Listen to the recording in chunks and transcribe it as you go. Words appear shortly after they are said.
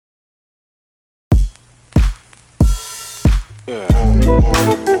Yeah.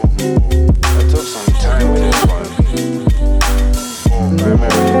 I took some time with this one.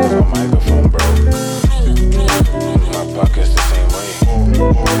 Primarily because my microphone broke. My pocket's the same way.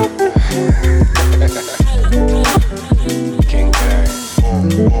 King Kang.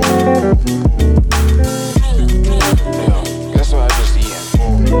 Yo, guess what I just eaten?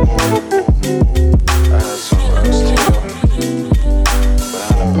 I had some ox tail,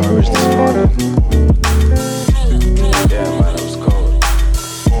 banana porridge this morning. Yeah, man, it was cold.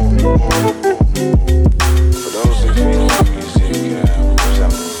 For those who feel like music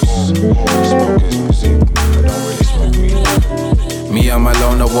resembles smokers' music, I don't really smoke weed. Me, I'm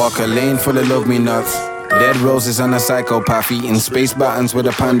alone, I walk a lane full of love me nuts. Dead roses and a psychopath, eating space buttons with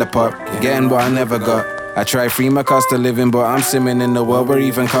a panda pop. Getting what I never got. I try free my cost of living, but I'm simming in the world where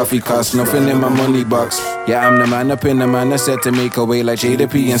even coffee costs. Nothing in my money box. Yeah, I'm the man up in the man that's set to make a way like Jada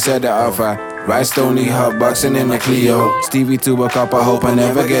P and set it off. I ride Stony hot boxing in a Clio. Stevie to a cop, I hope I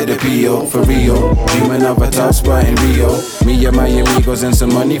never get the PO. For real, dreaming of a top spot in Rio. Me and my amigos and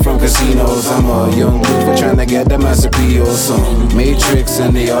some money from casinos. I'm a young dude for trying to get the massive PO. Some Matrix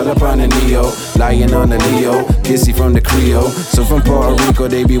and they all up on the Neo. Lying on the Leo, Kissy from the Creole. So from Puerto Rico,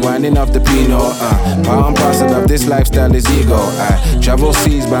 they be winding off the Pinot. Part and parcel of this lifestyle is ego. I travel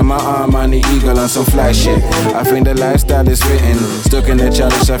seas by my arm on the eagle on some fly shit. I think the lifestyle is fitting. Stuck in the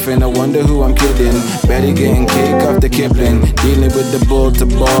challenge, I finna wonder who I'm kidding. Betty getting cake off the Kipling. Dealing with the bull to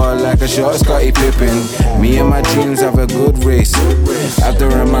ball like a short Scottie Pippen. Me and my dreams have a good race. After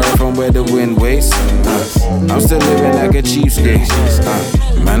a marathon where the wind waits. I'm still living like a cheapskate.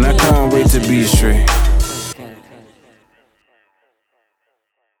 Man, I can't wait to be straight.